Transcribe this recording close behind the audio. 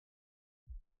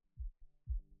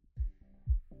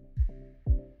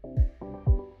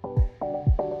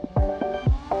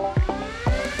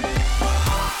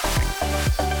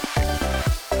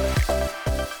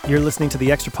You're listening to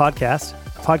The Extra Podcast,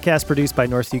 a podcast produced by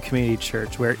Northview Community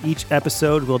Church, where each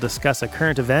episode will discuss a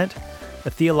current event, a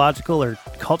theological or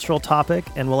cultural topic,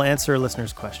 and we'll answer a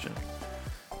listener's question.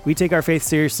 We take our faith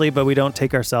seriously, but we don't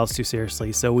take ourselves too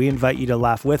seriously. So we invite you to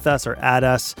laugh with us or at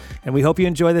us. And we hope you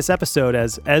enjoy this episode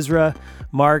as Ezra,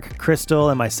 Mark, Crystal,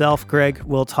 and myself, Greg,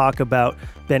 will talk about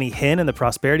Benny Hinn and the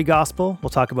prosperity gospel.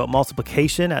 We'll talk about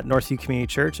multiplication at Northview Community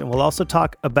Church. And we'll also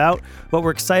talk about what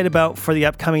we're excited about for the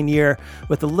upcoming year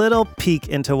with a little peek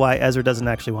into why Ezra doesn't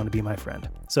actually want to be my friend.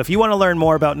 So if you want to learn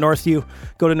more about Northview,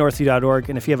 go to northview.org.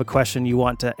 And if you have a question you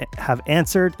want to have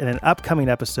answered in an upcoming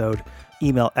episode,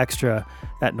 email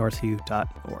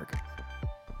extra@northview.org.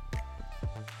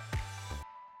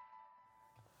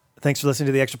 Thanks for listening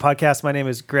to the Extra Podcast. My name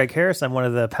is Greg Harris. I'm one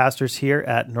of the pastors here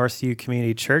at Northview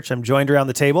Community Church. I'm joined around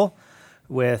the table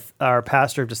with our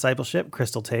pastor of discipleship,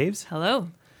 Crystal Taves. Hello.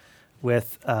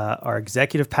 With our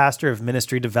executive pastor of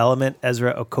ministry development,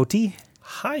 Ezra Okoti.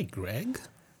 Hi, Greg.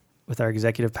 With our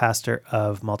executive pastor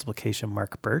of multiplication,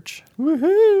 Mark Birch.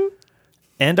 Woohoo!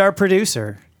 And our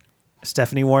producer,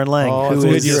 Stephanie Warren Lang, who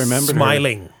is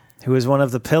smiling. Who is one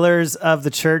of the pillars of the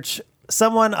church.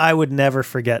 Someone I would never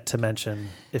forget to mention.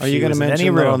 If Are you going to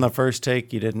mention that on the first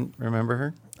take you didn't remember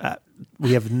her?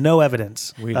 We have no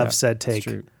evidence of said take. It's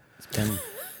true. It's been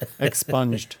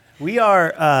expunged. We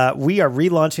are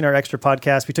relaunching our Extra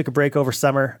Podcast. We took a break over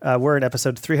summer. We're in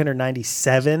episode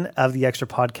 397 of the Extra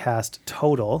Podcast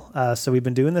total. So we've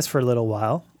been doing this for a little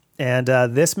while. And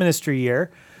this ministry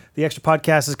year, the Extra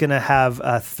Podcast is going to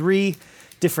have 3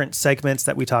 different segments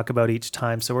that we talk about each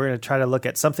time. So we're going to try to look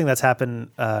at something that's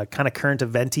happened kind of current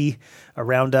event-y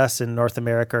around us in North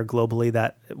America or globally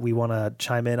that we want to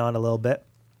chime in on a little bit.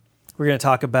 We're going to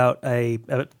talk about a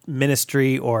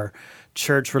ministry or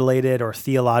church-related or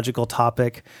theological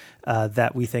topic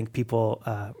that we think people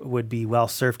would be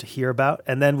well-served to hear about.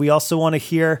 And then we also want to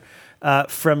hear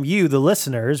from you, the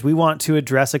listeners. We want to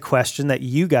address a question that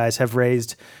you guys have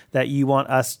raised that you want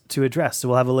us to address. So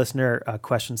we'll have a listener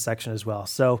question section as well.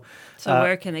 So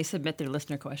where can they submit their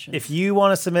listener questions? If you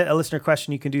want to submit a listener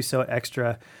question, you can do so at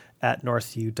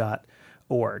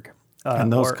extra@northview.org.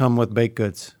 And those come with baked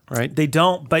goods, right? They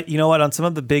don't, but you know what? On some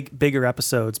of the bigger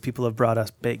episodes, people have brought us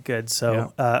baked goods.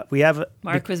 So we have...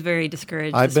 Mark was very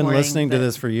discouraged. I've been listening to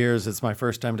this for years. It's my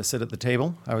first time to sit at the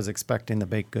table. I was expecting the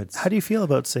baked goods. How do you feel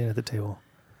about sitting at the table?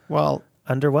 Well...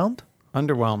 Underwhelmed?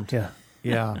 Underwhelmed.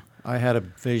 Yeah. I had a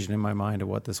vision in my mind of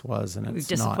what this was, and We've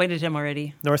disappointed him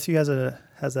already. Northview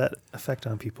has that effect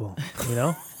on people, you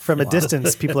know? From a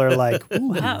distance, people are like, ooh.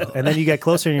 Wow. And then you get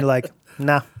closer and you're like,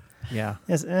 nah. Yeah.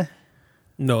 Yes,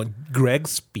 No, Greg,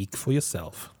 speak for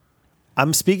yourself.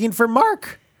 I'm speaking for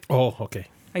Mark. Oh, okay.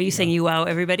 Are you saying you wow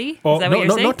everybody? Oh, Is that what you're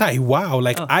saying? not I wow.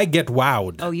 I get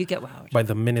wowed. Oh, you get wowed. By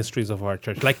the ministries of our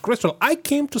church. Like, Crystal, I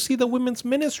came to see the women's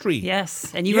ministry.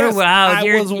 Yes, and you were wowed.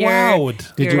 I was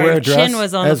wowed. Did you wear a dress? Chin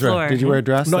was on Ezra, the floor. did you wear a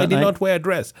dress? No, I did night? not wear a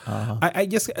dress. Uh-huh.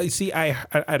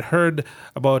 I'd heard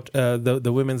about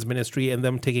the women's ministry and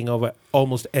them taking over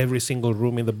almost every single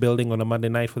room in the building on a Monday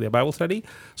night for their Bible study.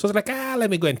 So I was like, let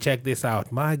me go and check this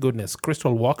out. My goodness,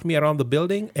 Crystal walked me around the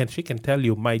building, and she can tell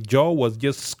you my jaw was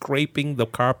just scraping the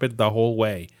carpet the whole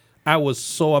way. I was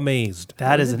so amazed.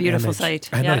 That is a beautiful sight.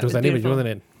 I know, it was an image, wasn't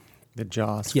it? The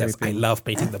jaw scraping. Yes, I love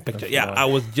painting the picture. I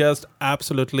was just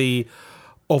absolutely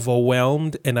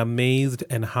overwhelmed and amazed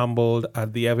and humbled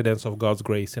at the evidence of God's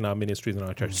grace in our ministries in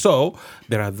our church. So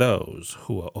there are those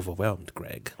who are overwhelmed,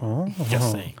 Greg.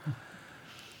 Just saying.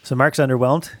 So Mark's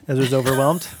underwhelmed, Ezra's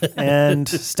overwhelmed, and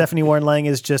Stephanie Warren Lang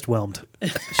is just whelmed.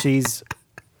 She's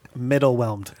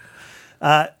middle-whelmed.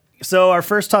 So our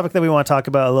first topic that we want to talk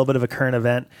about, a little bit of a current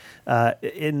event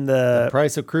in the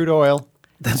price of crude oil.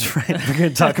 That's right. We're going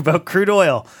to talk about crude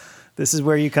oil. This is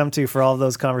where you come to for all of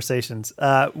those conversations.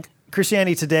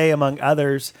 Christianity Today, among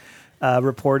others,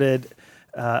 reported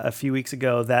a few weeks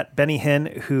ago that Benny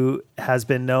Hinn, who has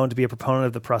been known to be a proponent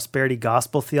of the prosperity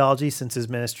gospel theology since his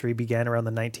ministry began around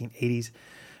the 1980s,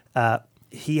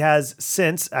 he has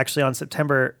since, actually on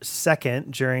September 2nd,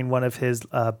 during one of his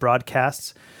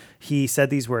broadcasts, he said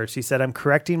these words. He said, "I'm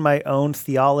correcting my own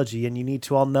theology, and you need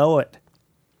to all know it."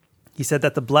 He said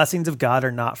that the blessings of God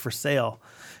are not for sale,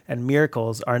 and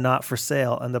miracles are not for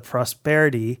sale, and the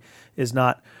prosperity is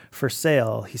not for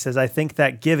sale. He says, "I think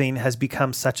that giving has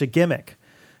become such a gimmick.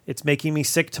 It's making me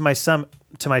sick to my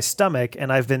stomach,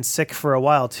 and I've been sick for a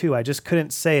while too. I just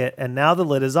couldn't say it, and now the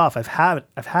lid is off. I've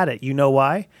had it. You know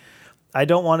why? I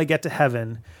don't want to get to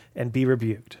heaven and be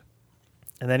rebuked."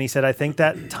 And then he said, "I think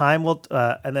that time will,"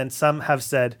 and then some have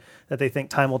said that they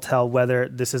think time will tell whether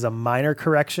this is a minor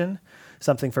correction,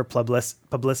 something for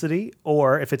publicity,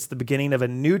 or if it's the beginning of a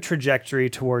new trajectory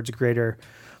towards greater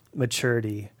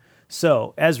maturity.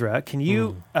 So, Ezra, can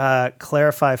you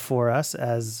clarify for us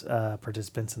as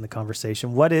participants in the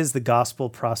conversation, what is the gospel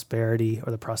prosperity or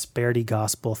the prosperity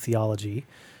gospel theology?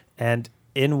 And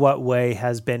in what way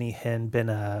has Benny Hinn been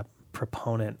a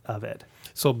proponent of it?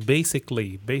 So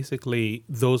basically,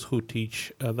 those who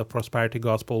teach the prosperity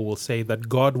gospel will say that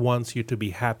God wants you to be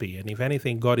happy. And if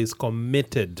anything, God is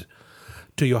committed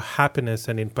to your happiness,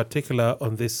 and in particular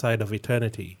on this side of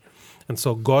eternity. And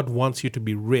so God wants you to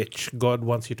be rich. God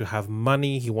wants you to have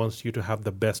money. He wants you to have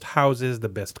the best houses, the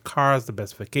best cars, the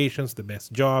best vacations, the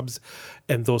best jobs,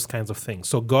 and those kinds of things.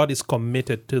 So God is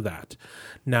committed to that.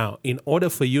 Now, in order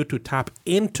for you to tap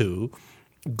into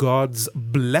God's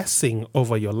blessing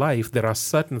over your life, there are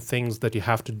certain things that you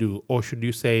have to do, or should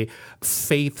you say,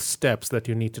 faith steps that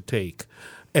you need to take.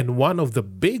 And one of the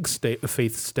big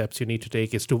faith steps you need to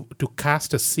take is to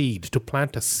cast a seed, to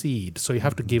plant a seed. So you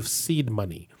have to give seed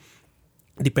money.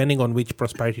 Depending on which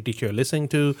prosperity teacher you're listening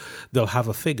to, they'll have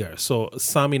a figure. So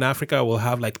some in Africa will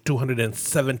have like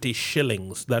 270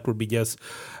 shillings. That would be just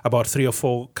about 3 or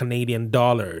 4 Canadian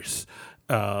dollars.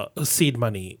 Seed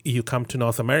money. You come to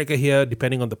North America here,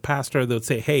 depending on the pastor, they'll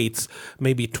say, hey, it's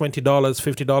maybe $20,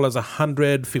 $50,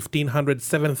 $100, $1,500,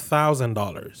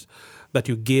 $7,000 that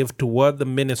you give toward the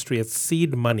ministry as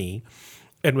seed money.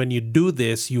 And when you do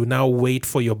this, you now wait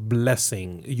for your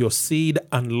blessing. Your seed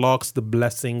unlocks the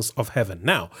blessings of heaven.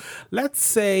 Now, let's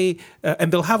say,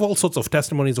 and they'll have all sorts of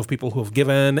testimonies of people who have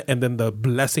given, and then the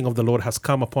blessing of the Lord has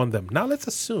come upon them. Now, let's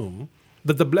assume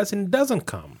that the blessing doesn't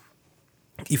come.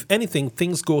 If anything,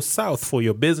 things go south for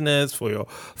your business, for your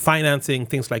financing,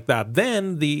 things like that.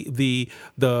 Then the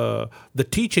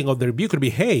teaching of the rebuke would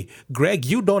be, hey, Greg,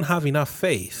 you don't have enough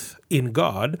faith in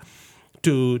God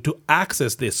to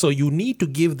access this. So you need to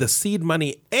give the seed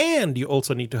money, and you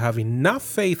also need to have enough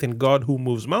faith in God who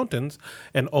moves mountains,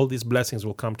 and all these blessings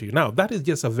will come to you. Now, that is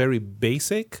just a very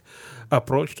basic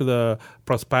approach to the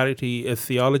prosperity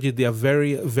theology. There are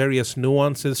various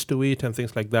nuances to it and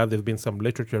things like that. There's been some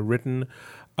literature written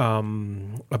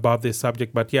about this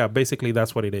subject, but yeah, basically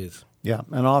that's what it is. Yeah,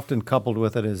 and often coupled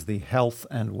with it is the health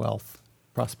and wealth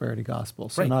prosperity gospel.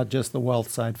 So Right. not just the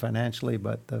wealth side financially,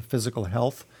 but the physical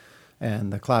health.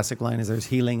 And the classic line is there's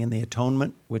healing in the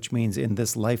atonement, which means in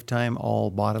this lifetime,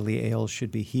 all bodily ails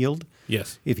should be healed.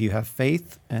 Yes. If you have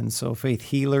faith. And so faith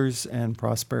healers and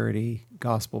prosperity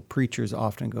gospel preachers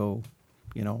often go,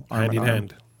 arm Hand in arm.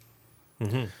 hand.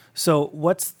 Mm-hmm. So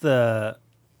what's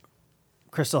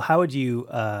Crystal, how would you,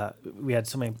 we had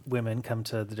so many women come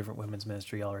to the different women's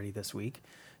ministry already this week.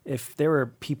 If there were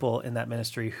people in that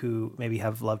ministry who maybe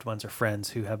have loved ones or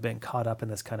friends who have been caught up in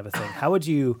this kind of a thing, how would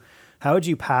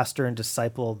you pastor and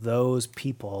disciple those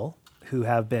people who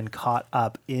have been caught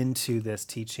up into this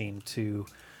teaching to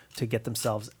get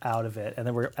themselves out of it? And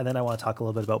then I want to talk a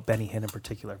little bit about Benny Hinn in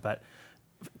particular. But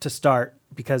to start,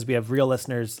 because we have real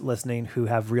listeners listening who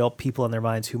have real people in their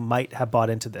minds who might have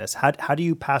bought into this, how do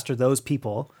you pastor those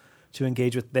people to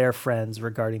engage with their friends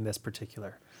regarding this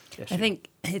particular issue? I think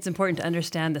it's important to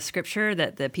understand the scripture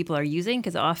that the people are using,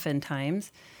 because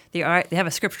oftentimes they have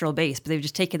a scriptural base, but they've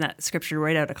just taken that scripture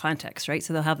right out of context, right?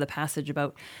 So they'll have the passage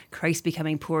about Christ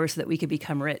becoming poor so that we could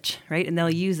become rich, right? And they'll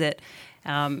use it,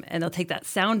 and they'll take that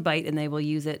sound bite and they will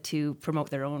use it to promote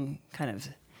their own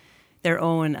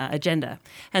agenda.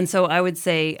 And so I would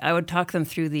talk them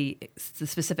through the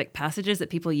specific passages that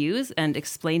people use and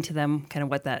explain to them kind of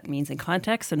what that means in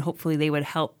context, and hopefully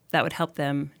that would help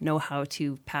them know how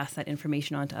to pass that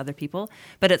information on to other people.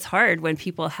 But it's hard when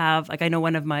people have, like I know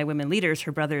one of my women leaders,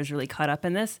 her brother is really caught up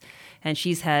in this, and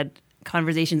she's had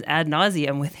conversations ad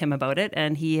nauseum with him about it,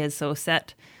 and he is so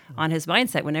set on his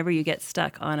mindset. Whenever you get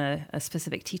stuck on a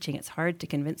specific teaching, it's hard to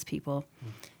convince people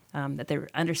that they're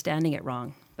understanding it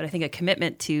wrong. But I think a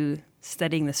commitment to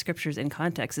studying the scriptures in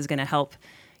context is going to help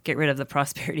get rid of the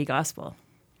prosperity gospel.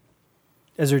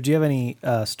 Ezra, do you have any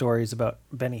stories about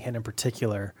Benny Hinn in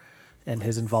particular and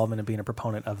his involvement in being a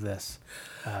proponent of this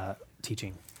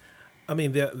teaching? I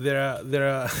mean, there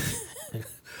are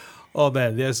oh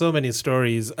man, there are so many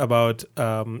stories about,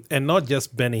 and not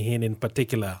just Benny Hinn in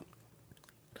particular.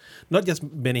 Not just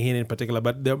Benny Hinn in particular,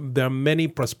 but there are many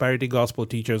prosperity gospel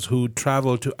teachers who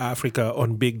travel to Africa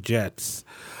on big jets.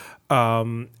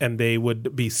 And they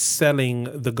would be selling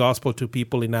the gospel to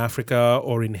people in Africa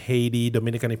or in Haiti,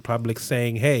 Dominican Republic,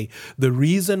 saying, hey, the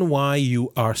reason why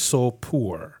you are so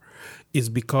poor is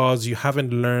because you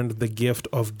haven't learned the gift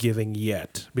of giving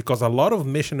yet. Because a lot of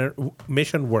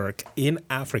mission work in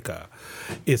Africa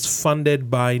is funded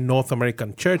by North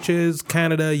American churches,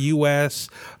 Canada, US,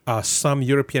 some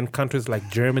European countries like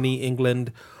Germany,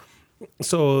 England.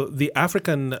 So the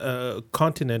African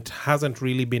continent hasn't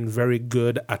really been very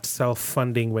good at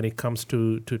self-funding when it comes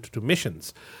to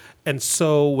missions. And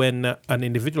so when an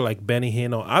individual like Benny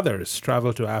Hinn or others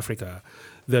travel to Africa,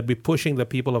 they'll be pushing the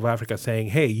people of Africa saying,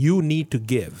 hey, you need to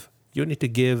give. You need to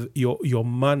give your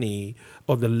money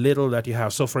or the little that you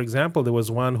have. So, for example, there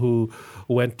was one who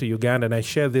went to Uganda, and I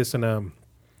shared this on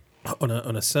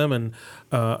a sermon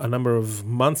a number of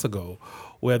months ago,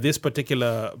 where this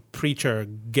particular preacher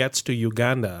gets to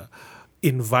Uganda,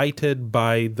 invited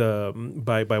by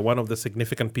one of the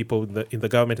significant people in the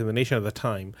government in the nation at the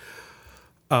time.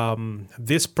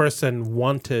 This person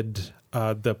wanted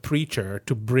the preacher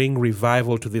to bring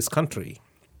revival to this country.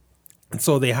 And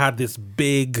so they had this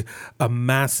big,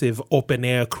 massive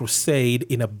open-air crusade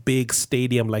in a big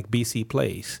stadium like BC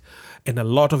Place. And a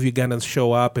lot of Ugandans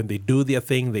show up and they do their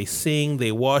thing. They sing,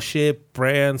 they worship,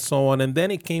 pray, and so on. And then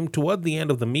it came toward the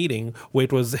end of the meeting where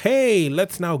it was, hey,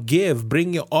 let's now give.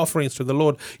 Bring your offerings to the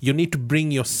Lord. You need to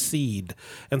bring your seed.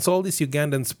 And so all these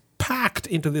Ugandans packed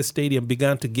into this stadium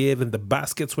began to give, and the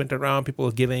baskets went around, people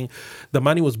were giving. The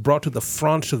money was brought to the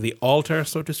front, to the altar,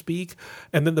 so to speak.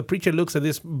 And then the preacher looks at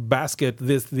this basket,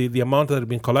 the amount that had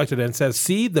been collected, and says,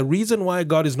 see, the reason why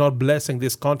God is not blessing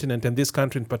this continent and this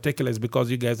country in particular is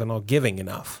because you guys are not giving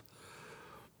enough.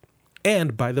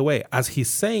 And by the way, as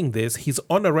he's saying this, his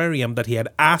honorarium that he had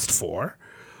asked for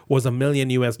was $1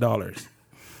 million US.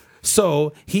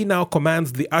 So he now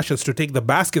commands the ushers to take the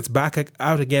baskets back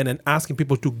out again and asking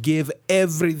people to give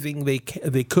everything they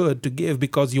could to give,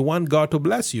 because you want God to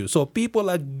bless you. So people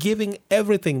are giving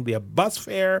everything, their bus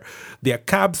fare, their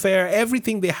cab fare,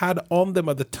 everything they had on them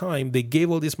at the time. They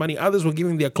gave all this money. Others were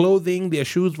giving their clothing, their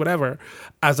shoes, whatever,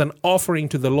 as an offering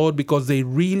to the Lord because they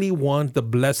really want the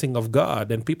blessing of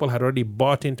God. And people had already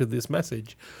bought into this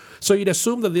message. So you'd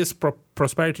assume that this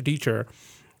prosperity teacher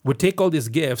would take all these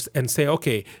gifts and say,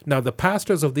 okay, now the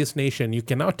pastors of this nation, you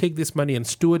can now take this money and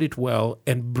steward it well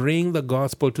and bring the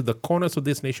gospel to the corners of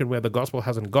this nation where the gospel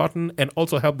hasn't gotten, and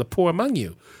also help the poor among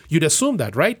you. You'd assume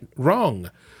that, right?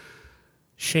 Wrong.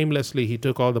 Shamelessly, he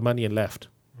took all the money and left.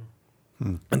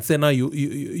 And so now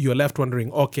you're left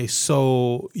wondering, okay,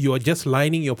 so you are just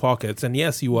lining your pockets. And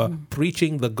yes, you are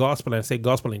preaching the gospel, and I say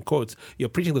gospel in quotes. You're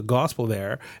preaching the gospel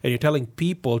there, and you're telling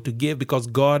people to give because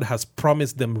God has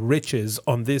promised them riches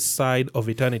on this side of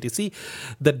eternity. See,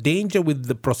 the danger with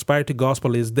the prosperity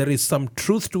gospel is there is some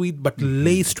truth to it, but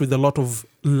laced with a lot of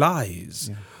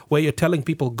lies, where you're telling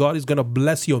people God is going to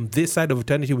bless you on this side of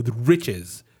eternity with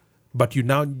riches, but you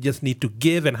now just need to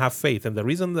give and have faith. And the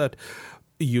reason that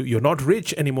you're not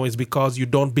rich anymore is because you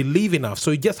don't believe enough. So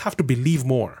you just have to believe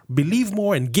more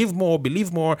and give more,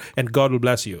 believe more, and God will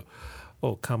bless you.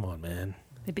 Oh, come on, man.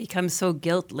 It becomes so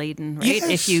guilt-laden, right? Yes.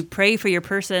 If you pray for your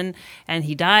person and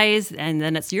he dies, and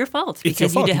then it's your fault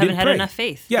because you haven't had enough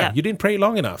faith. Yeah, you didn't pray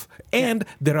long enough. And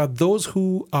there are those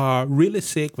who are really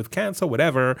sick with cancer,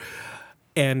 whatever,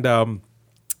 and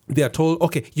they are told,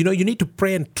 okay, you need to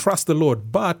pray and trust the Lord.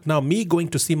 But now me going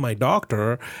to see my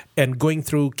doctor and going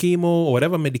through chemo or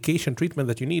whatever medication treatment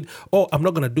that you need, I'm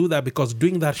not going to do that because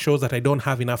doing that shows that I don't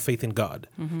have enough faith in God.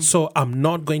 So I'm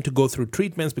not going to go through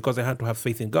treatments because I have to have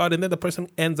faith in God. And then the person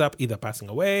ends up either passing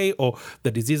away or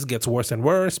the disease gets worse and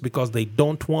worse because they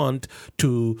don't want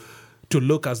to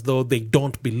look as though they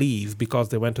don't believe because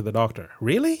they went to the doctor.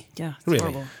 Really? Yeah, it's really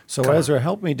horrible. So Ezra,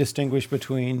 help me distinguish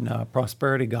between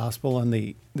prosperity gospel and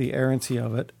the errancy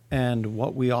of it and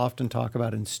what we often talk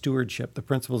about in stewardship, the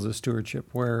principles of stewardship,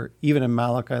 where even in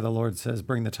Malachi, the Lord says,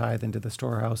 bring the tithe into the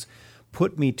storehouse.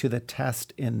 Put me to the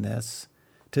test in this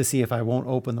to see if I won't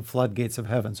open the floodgates of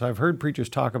heaven. So I've heard preachers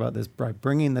talk about this. By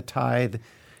bringing the tithe,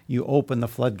 you open the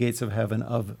floodgates of heaven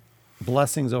of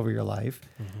blessings over your life.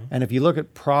 And if you look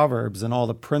at Proverbs and all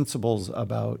the principles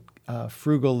about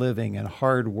frugal living and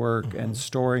hard work and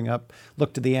storing up,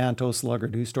 look to the ant, O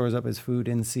sluggard, who stores up his food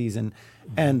in season,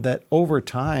 and that over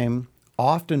time,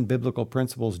 often biblical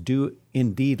principles do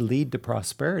indeed lead to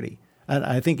prosperity. And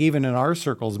I think even in our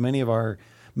circles, many of our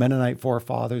Mennonite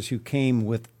forefathers who came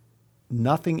with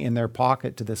nothing in their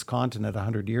pocket to this continent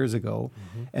 100 years ago,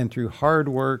 and through hard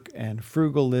work and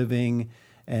frugal living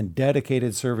and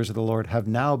dedicated service to the Lord have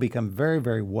now become very,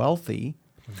 very wealthy.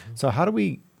 So how do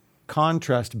we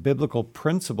contrast biblical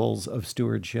principles of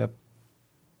stewardship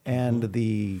and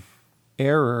the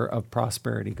error of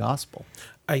prosperity gospel?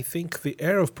 I think the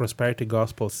error of prosperity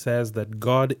gospel says that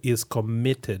God is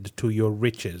committed to your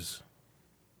riches.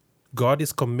 God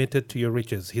is committed to your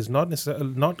riches. He's not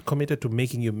necessarily not committed to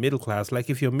making you middle class. Like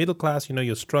if you're middle class,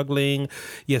 you're struggling.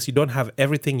 Yes, you don't have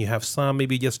everything. You have some.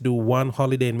 Maybe you just do one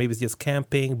holiday and maybe it's just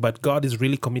camping. But God is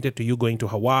really committed to you going to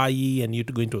Hawaii and you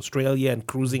to going to Australia and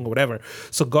cruising or whatever.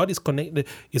 So God is committed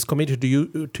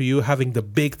to you having the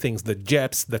big things, the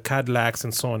jets, the Cadillacs,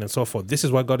 and so on and so forth. This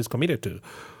is what God is committed to.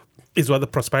 Is what the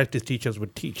prosperity teachers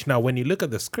would teach. Now, when you look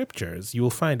at the scriptures, you will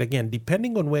find, again,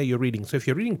 depending on where you're reading. So if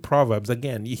you're reading Proverbs,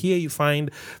 again, here you find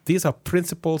these are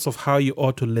principles of how you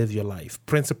ought to live your life.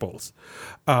 Principles.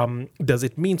 Does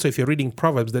it mean, so if you're reading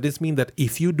Proverbs, does this mean that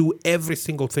if you do every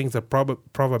single thing that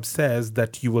Proverbs says,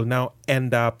 that you will now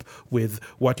end up with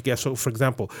what you get? So, for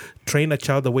example, train a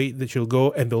child the way that she'll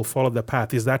go and they'll follow the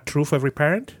path. Is that true for every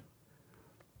parent?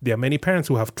 There are many parents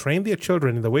who have trained their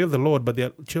children in the way of the Lord, but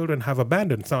their children have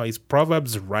abandoned. Now, is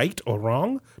Proverbs right or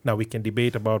wrong? Now, we can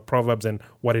debate about Proverbs and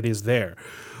what it is there.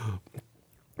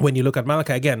 When you look at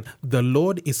Malachi, again, the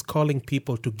Lord is calling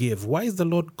people to give. Why is the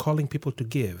Lord calling people to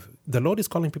give? The Lord is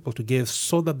calling people to give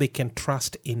so that they can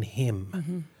trust in Him.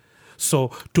 Mm-hmm. So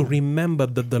to remember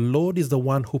that the Lord is the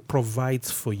one who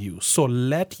provides for you. So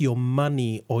let your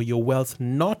money or your wealth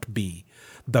not be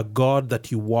the God that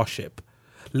you worship.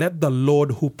 Let the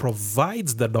Lord who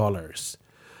provides the dollars,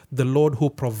 the Lord who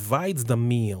provides the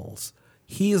meals,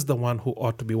 He is the one who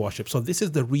ought to be worshipped. So this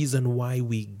is the reason why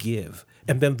we give.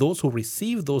 And then those who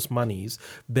receive those monies,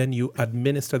 then you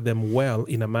administer them well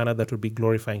in a manner that will be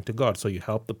glorifying to God. So you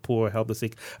help the poor, help the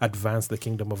sick, advance the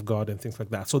kingdom of God and things like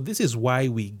that. So this is why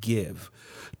we give,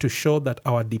 to show that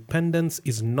our dependence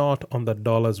is not on the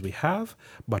dollars we have,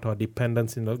 but our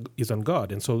dependence is on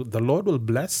God. And so the Lord will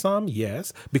bless some,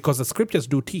 yes, because the scriptures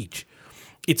do teach.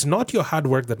 It's not your hard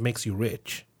work that makes you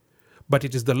rich, but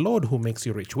it is the Lord who makes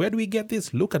you rich. Where do we get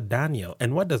this? Look at Daniel.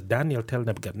 And what does Daniel tell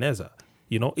Nebuchadnezzar?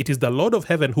 It is the Lord of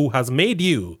heaven who has made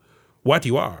you what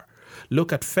you are.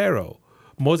 Look at Pharaoh.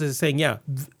 Moses is saying,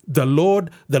 the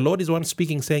Lord is one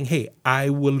speaking, saying, hey, I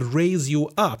will raise you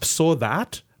up so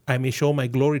that I may show my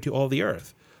glory to all the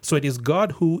earth. So it is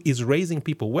God who is raising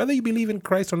people. Whether you believe in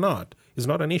Christ or not is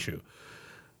not an issue.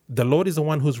 The Lord is the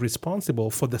one who's responsible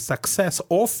for the success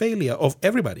or failure of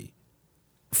everybody.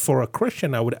 For a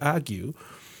Christian, I would argue,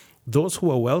 those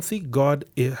who are wealthy, God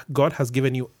has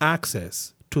given you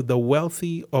access to the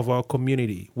wealthy of our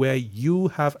community, where you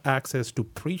have access to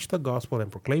preach the gospel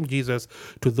and proclaim Jesus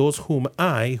to those who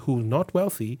not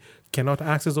wealthy, cannot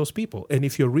access those people. And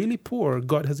if you're really poor,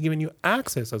 God has given you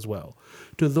access as well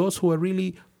to those who are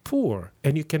really poor,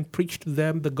 and you can preach to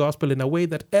them the gospel in a way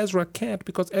that Ezra can't,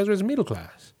 because Ezra is middle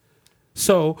class.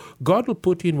 So God will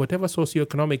put you in whatever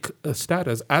socioeconomic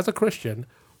status as a Christian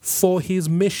for His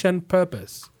mission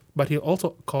purpose. But He'll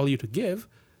also call you to give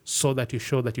so that you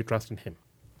show that you trust in Him.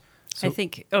 I was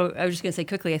just going to say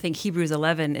quickly, I think Hebrews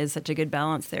 11 is such a good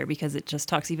balance there, because it just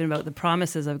talks even about the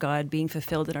promises of God being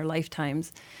fulfilled in our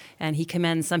lifetimes. And He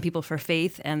commends some people for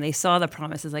faith, and they saw the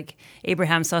promises, like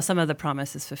Abraham saw some of the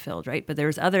promises fulfilled, right? But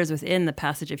there's others within the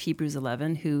passage of Hebrews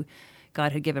 11 who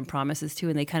God had given promises to,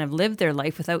 and they kind of lived their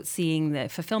life without seeing the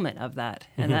fulfillment of that.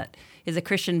 Mm-hmm. And that is a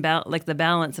Christian, like the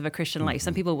balance of a Christian life.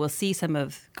 Some people will see some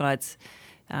of God's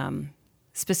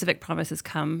specific promises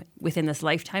come within this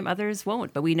lifetime, others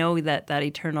won't. But we know that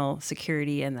eternal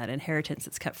security and that inheritance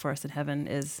that's kept for us in heaven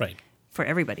is for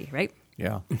everybody, right?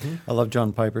 Yeah. Mm-hmm. I love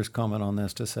John Piper's comment on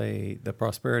this to say the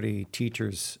prosperity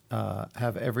teachers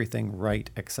have everything right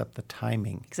except the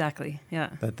timing. Exactly,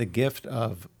 yeah. That the gift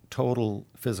of total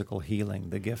physical healing,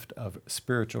 the gift of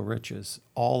spiritual riches,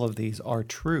 all of these are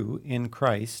true in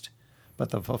Christ, but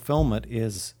the fulfillment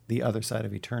is the other side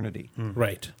of eternity.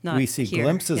 Right. We see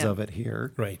glimpses of it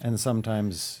here, right, and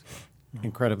sometimes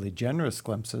incredibly generous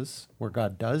glimpses where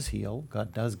God does heal,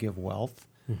 God does give wealth,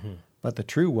 but the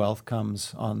true wealth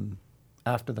comes on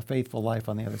after the faithful life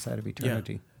on the other side of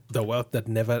eternity. Yeah. The wealth that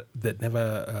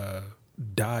never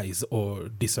dies or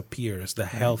disappears, the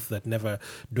health that never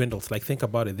dwindles. Like, think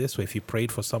about it this way: if you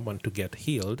prayed for someone to get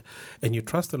healed and you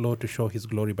trust the Lord to show His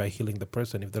glory by healing the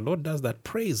person, if the Lord does that,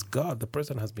 praise God, the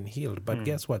person has been healed. But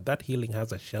guess what? That healing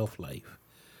has a shelf life.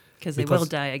 Because they will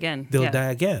die again. They'll die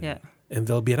again. Yeah. And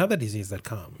there'll be another disease that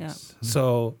comes. Yeah.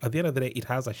 So at the end of the day, it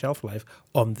has a shelf life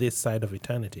on this side of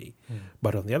eternity.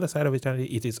 But on the other side of eternity,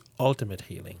 it is ultimate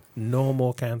healing. No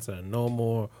more cancer, no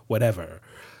more whatever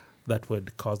that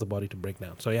would cause the body to break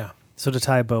down. So, yeah. So to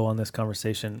tie a bow on this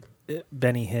conversation,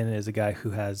 Benny Hinn is a guy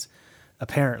who has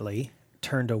apparently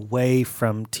turned away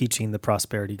from teaching the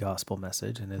prosperity gospel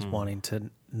message and is wanting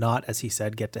to not, as he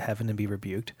said, get to heaven and be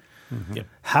rebuked. Mm-hmm. Yep.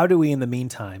 How do we, in the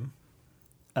meantime,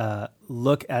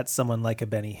 look at someone like a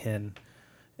Benny Hinn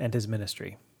and his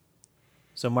ministry?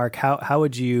 So, Mark, how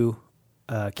would you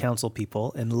counsel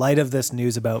people in light of this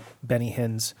news about Benny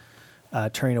Hinn's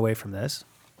turning away from this?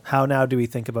 How now do we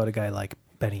think about a guy like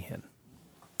Benny Hinn?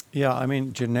 Yeah, I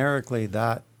mean, generically,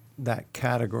 that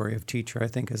category of teacher, I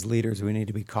think as leaders, we need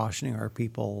to be cautioning our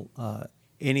people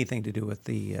anything to do with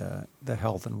the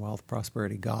health and wealth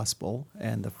prosperity gospel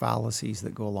and the fallacies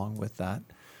that go along with that.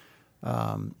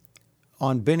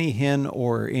 On Benny Hinn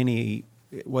or any,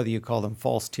 whether you call them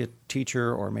false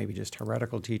teacher or maybe just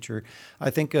heretical teacher, I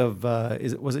think of,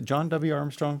 was it John W.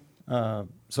 Armstrong?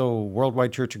 So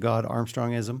Worldwide Church of God,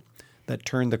 Armstrongism, that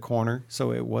turned the corner.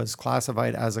 So it was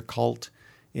classified as a cult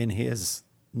in his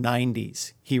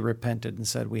 90s. He repented and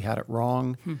said, we had it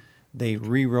wrong. They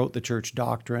rewrote the church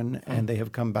doctrine, and they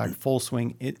have come back full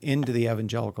swing into the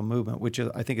evangelical movement, which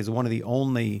I think is one of the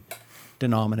only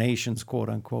denominations, quote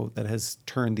unquote, that has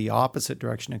turned the opposite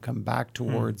direction and come back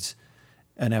towards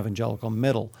an evangelical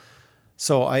middle.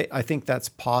 So I think that's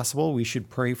possible. We should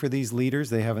pray for these leaders.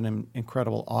 They have an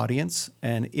incredible audience.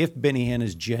 And if Benny Hinn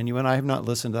is genuine, I have not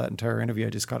listened to that entire interview. I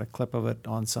just got a clip of it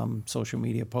on some social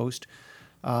media post.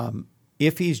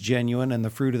 If he's genuine and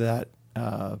the fruit of that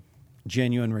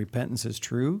genuine repentance is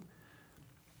true,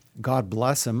 God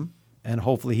bless him, and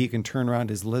hopefully he can turn around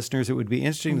his listeners. It would be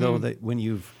interesting, though, that when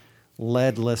you've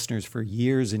led listeners for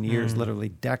years and years, literally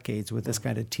decades, with this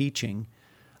kind of teaching,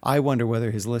 I wonder whether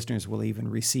his listeners will even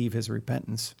receive his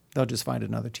repentance. They'll just find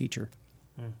another teacher.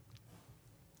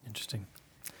 Interesting.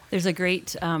 There's a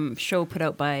great show put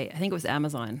out by, I think it was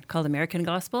Amazon, called American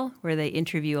Gospel, where they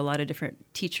interview a lot of different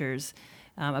teachers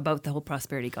about the whole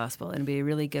prosperity gospel. And it'd be a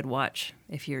really good watch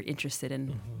if you're interested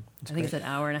in, I think it's an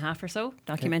hour and a half or so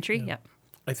documentary. Okay. Yeah.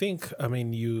 I think, I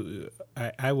mean,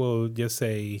 I will just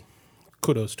say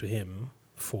kudos to him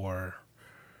for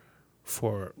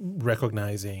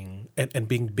recognizing and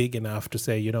being big enough to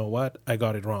say, you know what, I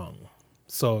got it wrong.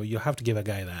 So you have to give a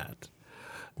guy that.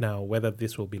 Now, whether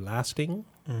this will be lasting,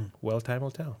 well, time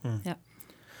will tell. Yeah.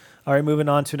 All right, moving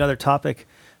on to another topic.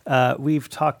 We've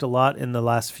talked a lot in the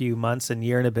last few months and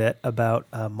year and a bit about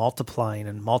multiplying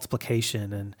and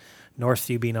multiplication and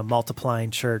Northview being a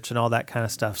multiplying church and all that kind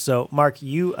of stuff. So, Mark,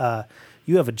 you have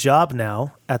a job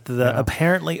now at the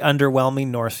apparently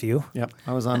underwhelming Northview. Yep,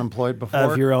 I was unemployed before.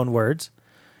 Of your own words.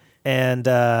 And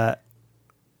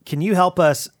can you help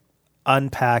us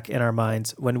unpack in our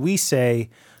minds when we say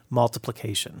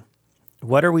multiplication?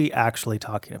 What are we actually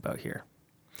talking about here?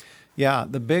 Yeah,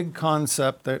 the big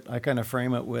concept that I kind of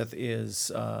frame it with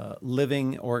is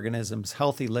living organisms,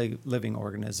 healthy living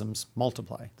organisms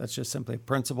multiply. That's just simply a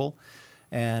principle.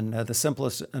 And the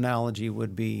simplest analogy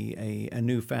would be a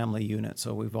new family unit.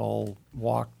 So we've all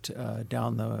walked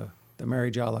down the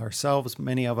marriage aisle ourselves,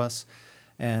 many of us,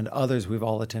 and others, we've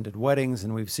all attended weddings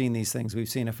and we've seen these things. We've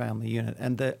seen a family unit.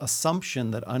 And the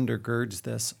assumption that undergirds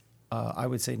this, I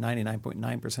would say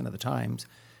 99.9% of the times,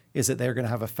 is that they're going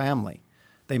to have a family.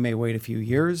 They may wait a few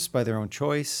years by their own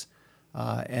choice.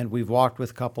 And we've walked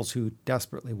with couples who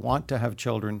desperately want to have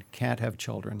children, can't have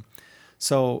children.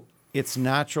 So it's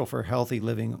natural for healthy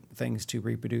living things to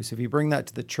reproduce. If you bring that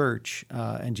to the church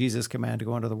and Jesus' command to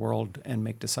go into the world and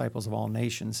make disciples of all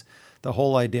nations, the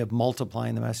whole idea of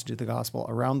multiplying the message of the gospel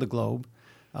around the globe,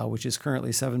 which is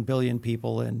currently 7 billion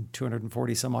people in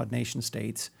 240 some odd nation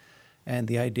states, and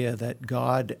the idea that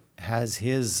God has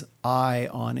his eye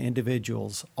on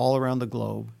individuals all around the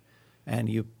globe, and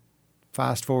you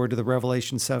fast forward to the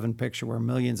Revelation 7 picture where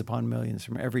millions upon millions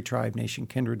from every tribe, nation,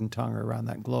 kindred, and tongue are around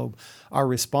that globe. Our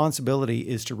responsibility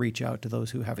is to reach out to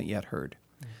those who haven't yet heard.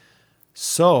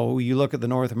 So you look at the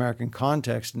North American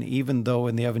context, and even though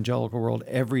in the evangelical world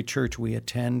every church we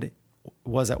attend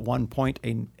was at one point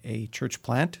a church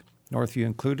plant, Northview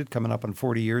included, coming up on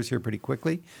 40 years here pretty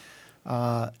quickly,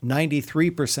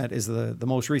 93% is the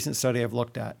most recent study I've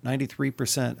looked at.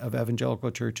 93% of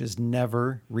evangelical churches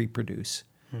never reproduce.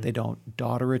 They don't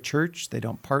daughter a church. They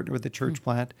don't partner with the church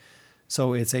plant.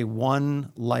 So it's a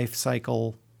one life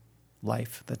cycle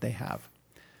life that they have.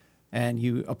 And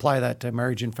you apply that to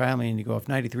marriage and family, and you go, if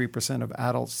 93% of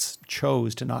adults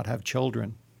chose to not have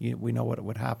children, we know what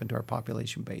would happen to our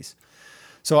population base.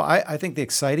 So I think the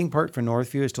exciting part for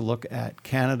Northview is to look at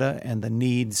Canada and the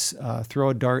needs, throw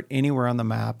a dart anywhere on the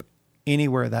map,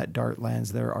 anywhere that dart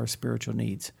lands, there are spiritual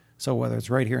needs. So whether it's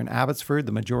right here in Abbotsford,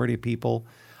 the majority of people,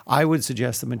 I would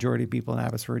suggest the majority of people in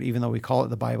Abbotsford, even though we call it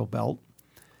the Bible Belt,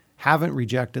 haven't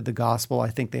rejected the gospel. I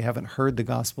think they haven't heard the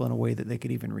gospel in a way that they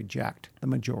could even reject the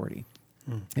majority,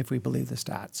 if we believe the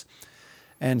stats.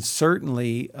 And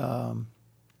certainly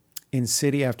in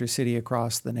city after city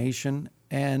across the nation,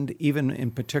 and even in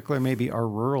particular maybe our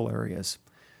rural areas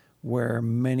where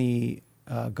many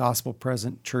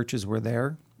gospel-present churches were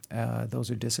there, Those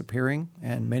are disappearing,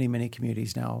 and many, many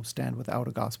communities now stand without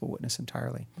a gospel witness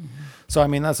entirely. So, I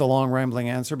mean, that's a long, rambling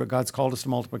answer, but God's called us to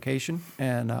multiplication,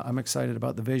 and I'm excited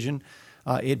about the vision.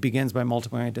 It begins by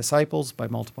multiplying disciples, by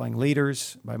multiplying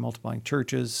leaders, by multiplying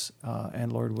churches,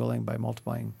 and Lord willing, by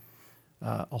multiplying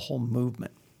a whole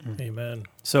movement. Amen.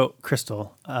 So,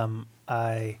 Crystal,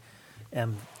 I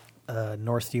am a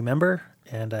Northview member,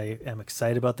 and I am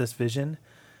excited about this vision,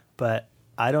 but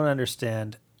I don't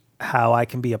understand how I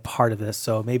can be a part of this.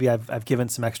 So maybe I've given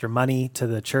some extra money to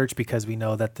the church because we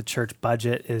know that the church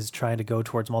budget is trying to go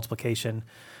towards multiplication.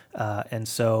 And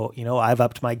so, I've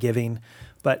upped my giving,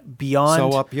 but beyond...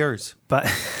 So up yours. But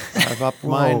I've upped Whoa,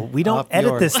 mine. we don't up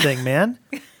edit yours. this thing, man.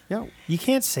 Yeah. You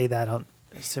can't say that on...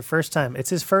 It's the first time. It's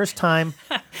his first time.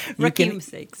 You Rookie can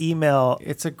mistakes. email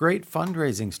It's a great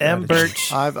fundraising strategy.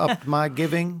 Birch. I've upped my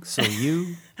giving, so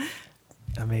you...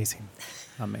 Amazing.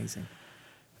 Amazing.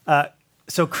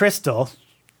 So, Crystal,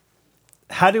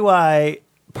 how do I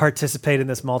participate in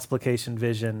this multiplication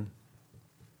vision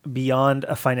beyond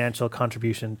a financial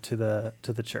contribution to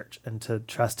the church, and to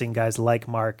trusting guys like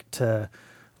Mark to,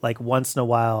 like, once in a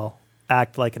while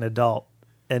act like an adult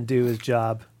and do his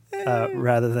job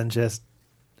rather than just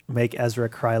make Ezra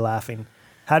cry laughing?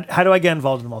 How do I get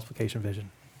involved in the multiplication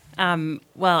vision?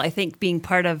 Well, I think being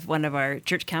part of one of our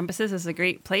church campuses is a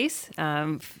great place.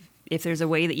 If there's a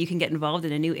way that you can get involved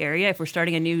in a new area, if we're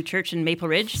starting a new church in Maple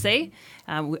Ridge, say,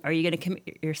 are you going to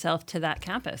commit yourself to that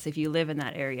campus if you live in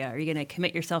that area? Are you going to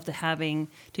commit yourself to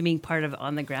being part of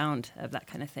on the ground of that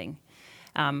kind of thing?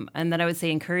 And then I would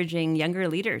say encouraging younger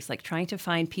leaders, like trying to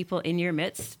find people in your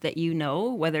midst that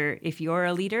whether if you're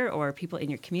a leader or people in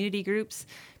your community groups,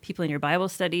 people in your Bible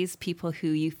studies, people who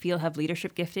you feel have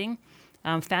leadership gifting.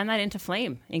 Fan that into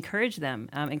flame. Encourage them.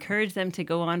 Encourage them to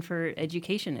go on for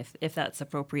education if that's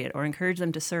appropriate, or encourage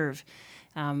them to serve.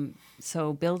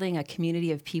 So building a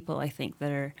community of people, I think,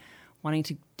 that are wanting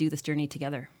to do this journey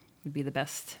together would be the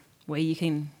best way you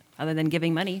can, other than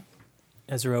giving money.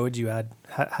 Ezra, what would you add?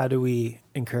 How do we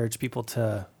encourage people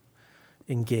to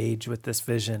engage with this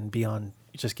vision beyond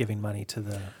just giving money to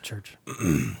the church?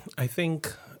 I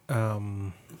think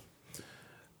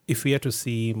if we are to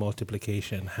see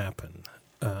multiplication happen,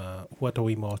 what are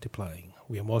we multiplying?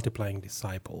 We are multiplying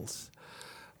disciples,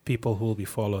 people who will be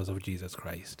followers of Jesus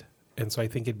Christ. And so I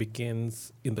think it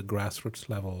begins in the grassroots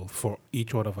level for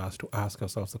each one of us to ask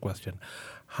ourselves the question,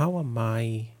 how am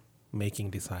I making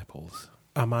disciples?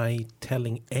 Am I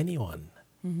telling anyone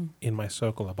in my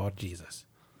circle about Jesus?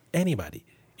 Anybody.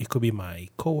 It could be my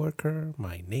coworker,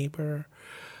 my neighbor,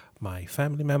 my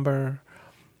family member.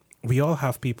 We all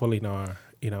have people in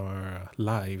our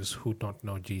lives who don't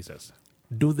know Jesus.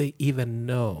 Do they even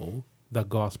know the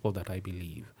gospel that I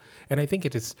believe? And I think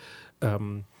it is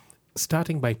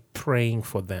starting by praying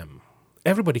for them.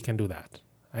 Everybody can do that.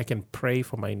 I can pray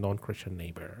for my non-Christian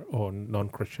neighbor or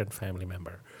non-Christian family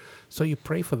member. So you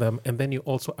pray for them, and then you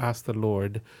also ask the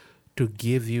Lord to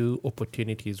give you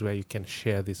opportunities where you can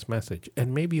share this message.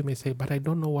 And maybe you may say, but I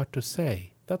don't know what to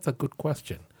say. That's a good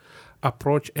question.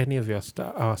 Approach any of your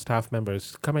staff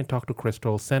members. Come and talk to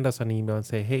Crystal. Send us an email and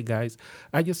say, hey, guys,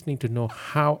 I just need to know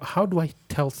how do I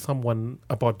tell someone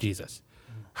about Jesus?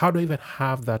 How do I even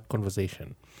have that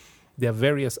conversation? There are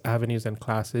various avenues and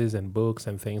classes and books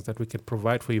and things that we could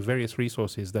provide for you, various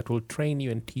resources that will train you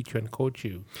and teach you and coach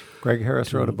you. Greg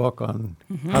Harris wrote a book on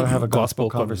how to have a gospel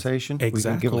conversation. Exactly. We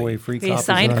can give away free We copies.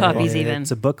 signed of that copies book. even.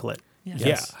 It's a booklet. Yes.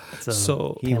 Yeah.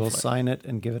 So He will pamphlet. sign it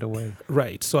and give it away.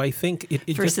 right. So I think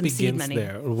it For just some seed begins money.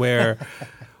 there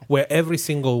where every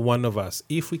single one of us,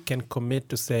 if we can commit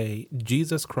to say,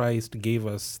 Jesus Christ gave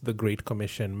us the Great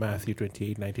Commission, Matthew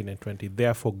 28, 19 and 20.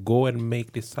 Therefore, go and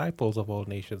make disciples of all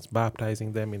nations,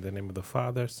 baptizing them in the name of the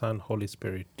Father, Son, Holy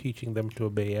Spirit, teaching them to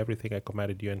obey everything I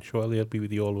commanded you, and surely I'll be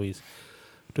with you always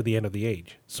to the end of the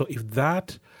age. So if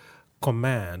that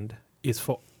command is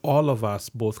for all of us,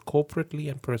 both corporately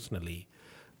and personally,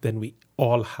 then we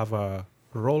all have a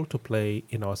role to play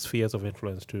in our spheres of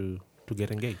influence to get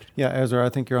engaged. Yeah, Ezra, I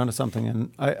think you're onto something.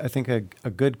 And I think a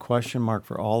good question mark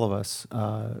for all of us.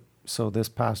 So this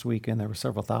past weekend, there were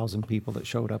several thousand people that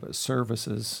showed up at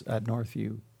services at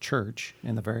Northview Church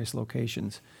in the various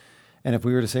locations. And if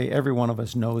we were to say every one of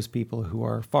us knows people who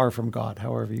are far from God,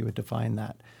 however you would define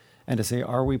that, and to say,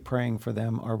 are we praying for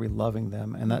them? Are we loving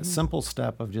them? And that simple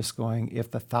step of just going, if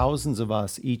the thousands of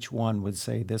us, each one would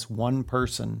say this one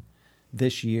person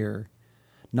this year,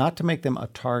 not to make them a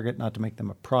target, not to make them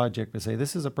a project, but say,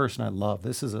 this is a person I love.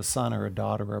 This is a son or a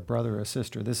daughter or a brother or a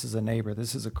sister. This is a neighbor.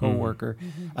 This is a coworker.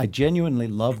 I genuinely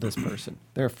love this person.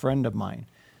 They're a friend of mine.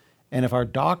 And if our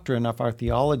doctrine, if our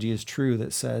theology is true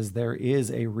that says there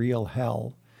is a real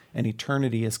hell and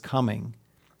eternity is coming,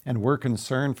 and we're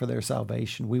concerned for their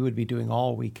salvation, we would be doing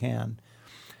all we can.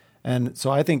 And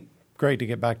so I think, Greg, to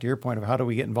get back to your point of how do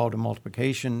we get involved in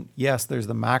multiplication, yes, there's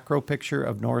the macro picture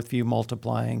of Northview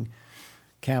multiplying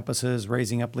campuses,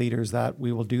 raising up leaders, that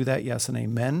we will do that, yes and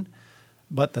amen.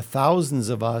 But the thousands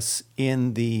of us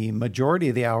in the majority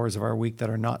of the hours of our week that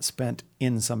are not spent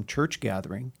in some church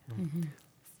gathering,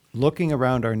 looking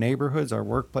around our neighborhoods, our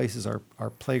workplaces, our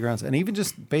playgrounds, and even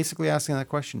just basically asking that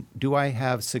question, do I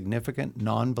have significant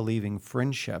non-believing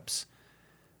friendships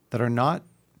that are not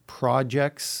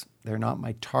projects, they're not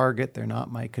my target, they're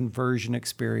not my conversion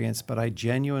experience, but I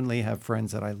genuinely have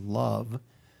friends that I love,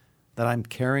 that I'm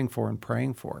caring for and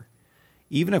praying for.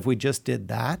 Even if we just did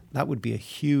that, that would be a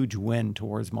huge win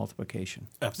towards multiplication.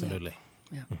 Absolutely.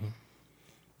 Yeah.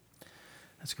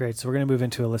 That's great. So we're going to move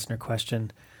into a listener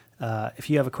question. If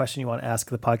you have a question you want to ask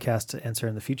the podcast to answer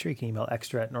in the future, you can email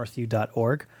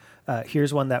extra@northview.org.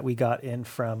 Here's one that we got in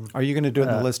from... Are you going to do it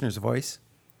in the listener's voice?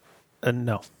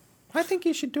 No. I think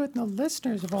you should do it in the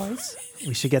listener's voice.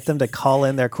 We should get them to call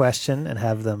in their question and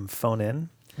have them phone in.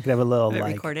 We could have a little Have it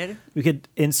like... recorded. We could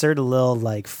insert a little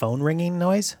like phone ringing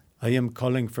noise. I am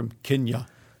calling from Kenya.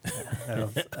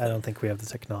 I don't think we have the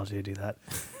technology to do that.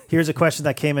 Here's a question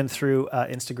that came in through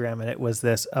Instagram, and it was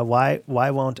this: why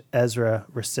won't Ezra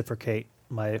reciprocate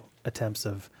my attempts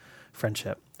of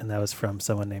friendship? And that was from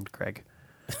someone named Greg.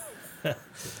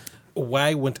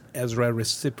 Why won't Ezra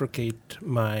reciprocate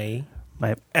my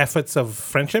My efforts of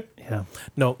friendship? yeah.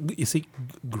 No, you see,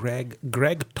 Greg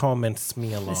torments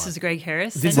me a lot. This is Greg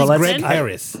Harris. This Well, is let's- Greg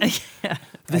Harris.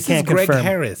 This can't is Greg confirm.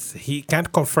 Harris. He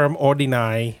can't confirm or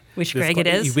deny Which this Greg it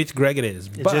is? Which Greg it is.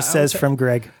 It just says from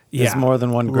Greg. There's more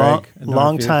than one Long, Greg. in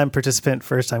long Northview. time participant,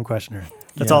 first time questioner.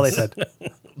 That's all they Yes. said.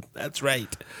 That's right.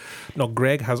 No,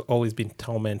 Greg has always been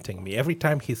tormenting me. Every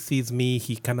time he sees me,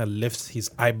 he kind of lifts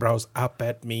his eyebrows up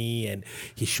at me and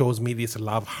he shows me this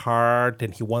love heart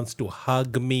and he wants to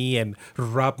hug me and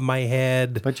rub my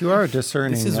head. But you are a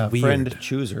discerning This is friend weird.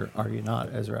 chooser, are you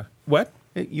not, Ezra? What?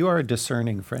 You are a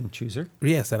discerning friend chooser.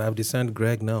 Yes, and I've discerned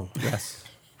Greg no. Yes.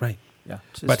 Right. Yeah.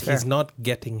 But fair. he's not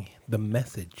getting the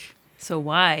message. So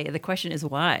why? The question is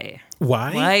why?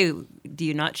 Why? Why do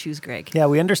you not choose Greg? Yeah,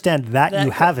 we understand that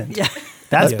you haven't. Yeah.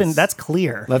 Yes. That's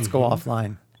clear. Let's go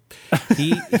offline.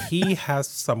 he has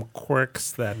some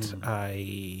quirks that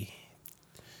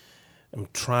I'm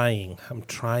trying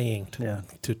Yeah.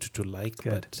 to like,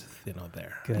 Good. but they're not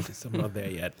there. Good. I'm not there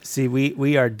yet. See,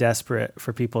 we are desperate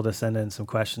for people to send in some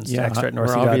questions Yeah, to extra at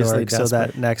we're obviously northview.org so that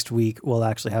desperate. next week we'll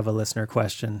actually have a listener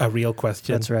question. A real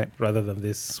question. That's right. Rather than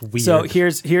this weird. So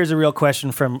here's a real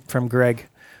question from Greg,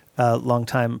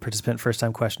 longtime participant, first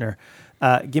time questioner.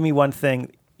 Give me one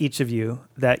thing, each of you,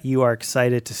 that you are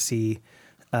excited to see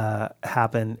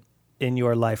happen in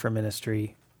your life or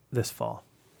ministry this fall.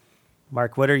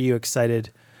 Mark, what are you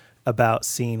excited about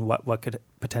seeing what could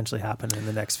potentially happen in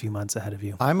the next few months ahead of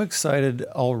you? I'm excited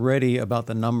already about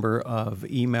the number of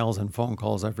emails and phone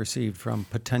calls I've received from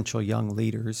potential young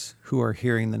leaders who are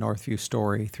hearing the Northview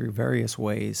story through various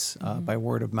ways, by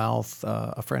word of mouth,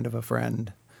 a friend of a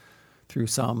friend, through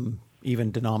some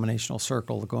even denominational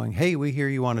circle going, hey, we hear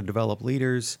you want to develop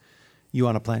leaders. You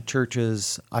want to plant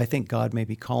churches. I think God may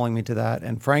be calling me to that.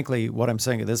 And frankly, what I'm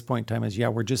saying at this point in time is, yeah,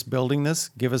 we're just building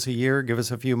this. Give us a year, give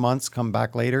us a few months, come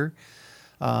back later.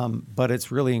 But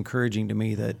it's really encouraging to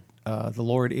me that the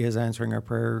Lord is answering our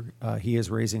prayer. He is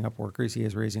raising up workers. He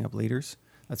is raising up leaders.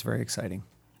 That's very exciting.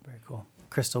 Very cool.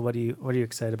 Crystal, what are you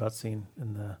excited about seeing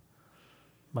in the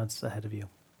months ahead of you?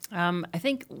 I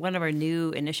think one of our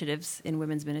new initiatives in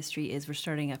women's ministry is we're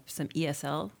starting up some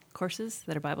ESL courses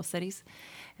that are Bible studies.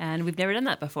 And we've never done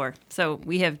that before. So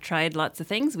we have tried lots of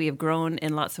things. We have grown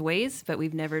in lots of ways, but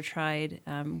we've never tried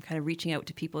kind of reaching out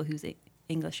to people whose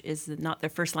English is not their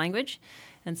first language.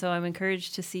 And so I'm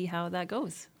encouraged to see how that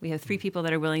goes. We have 3 people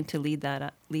that are willing to lead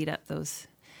up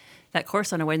that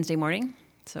course on a Wednesday morning.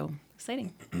 So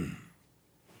exciting.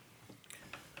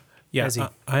 Yeah,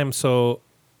 Ezzy.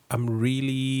 I'm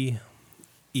really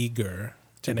eager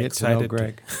To and get to know excited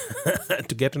Greg.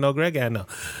 to get to know Greg. I know.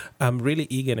 I'm really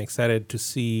eager and excited to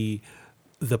see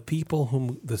the people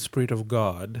whom the Spirit of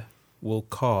God will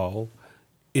call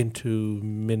into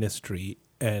ministry,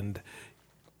 and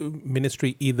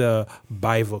ministry either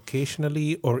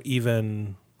bivocationally or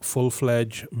even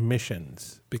full-fledged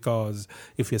missions. Because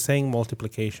if you're saying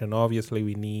multiplication, obviously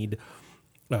we need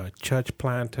church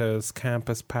planters,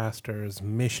 campus pastors,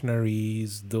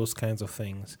 missionaries, those kinds of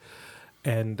things.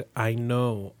 And I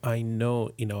know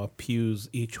in our pews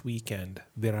each weekend,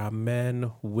 there are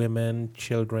men, women,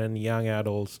 children, young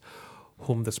adults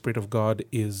whom the Spirit of God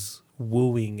is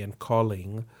wooing and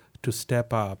calling to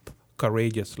step up,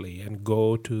 courageously and go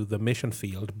to the mission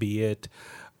field, be it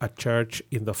a church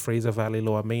in the Fraser Valley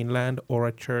Lower Mainland or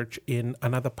a church in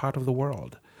another part of the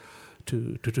world,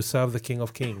 to serve the King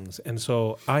of Kings. And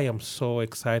so I am so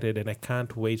excited, and I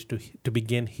can't wait to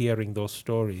begin hearing those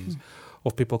stories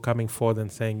of people coming forth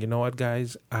and saying, you know what,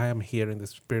 guys, I am hearing the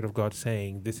Spirit of God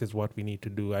saying, this is what we need to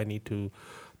do. I need to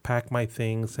pack my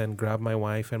things and grab my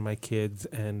wife and my kids,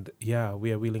 and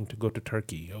we are willing to go to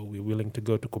Turkey, or we're willing to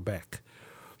go to Quebec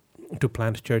to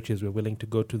plant churches. We're willing to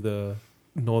go to the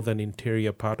northern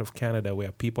interior part of Canada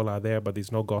where people are there, but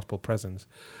there's no gospel presence.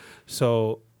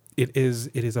 So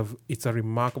it's a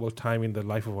remarkable time in the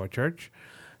life of our church,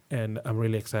 and I'm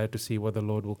really excited to see what the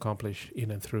Lord will accomplish in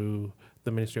and through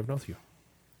the ministry of Northview.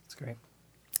 That's great.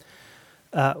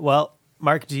 Well,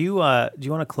 Mark, do you want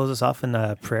to close us off in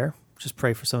prayer? Just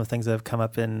pray for some of the things that have come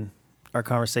up in our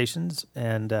conversations,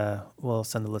 and we'll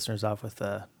send the listeners off with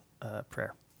a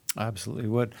prayer. Absolutely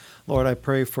would. Lord, I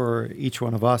pray for each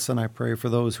one of us, and I pray for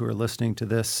those who are listening to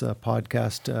this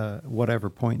podcast, whatever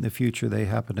point in the future they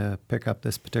happen to pick up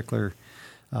this particular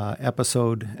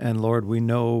episode. And Lord, we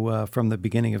know from the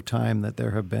beginning of time that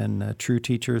there have been true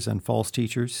teachers and false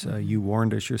teachers. You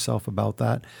warned us yourself about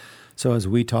that. So as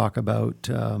we talk about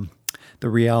the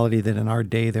reality that in our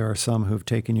day there are some who have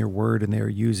taken your word and they are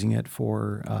using it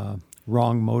for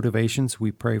wrong motivations,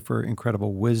 we pray for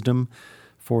incredible wisdom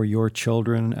for your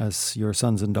children as your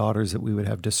sons and daughters, that we would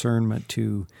have discernment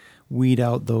to weed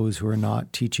out those who are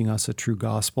not teaching us a true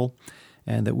gospel,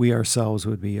 and that we ourselves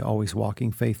would be always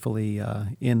walking faithfully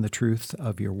in the truth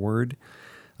of your word.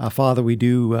 Father, we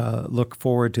do look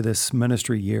forward to this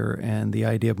ministry year and the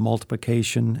idea of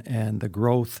multiplication and the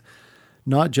growth,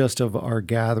 not just of our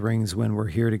gatherings when we're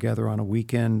here together on a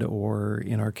weekend or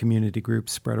in our community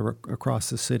groups spread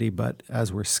across the city, but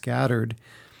as we're scattered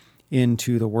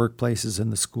into the workplaces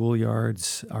and the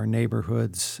schoolyards, our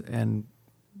neighborhoods, and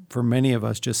for many of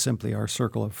us, just simply our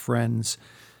circle of friends,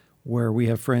 where we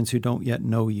have friends who don't yet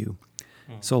know you.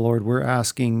 So, Lord, we're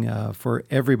asking for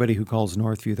everybody who calls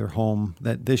Northview their home,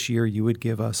 that this year you would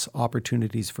give us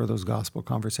opportunities for those gospel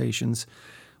conversations.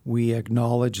 We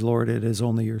acknowledge, Lord, it is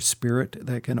only your Spirit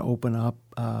that can open up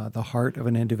the heart of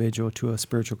an individual to a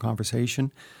spiritual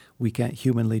conversation. We can't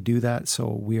humanly do that, so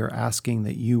we are asking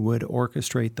that you would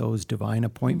orchestrate those divine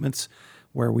appointments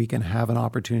where we can have an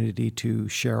opportunity to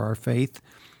share our faith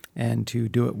and to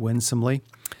do it winsomely.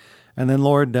 And then,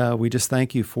 Lord, we just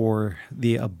thank you for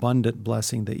the abundant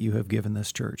blessing that you have given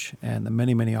this church and the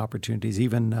many, many opportunities,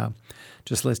 even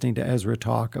just listening to Ezra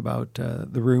talk about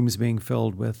the rooms being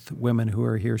filled with women who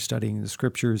are here studying the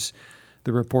scriptures,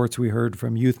 the reports we heard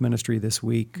from youth ministry this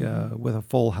week with a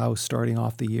full house starting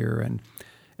off the year, and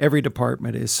every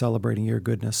department is celebrating your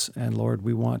goodness. And Lord,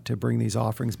 we want to bring these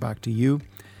offerings back to you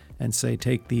and say,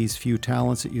 take these few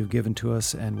talents that you've given to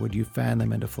us, and would you fan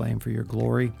them into flame for your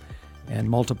glory and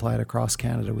multiply it across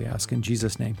Canada, we ask in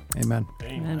Jesus' name. Amen.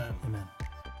 Amen. Amen.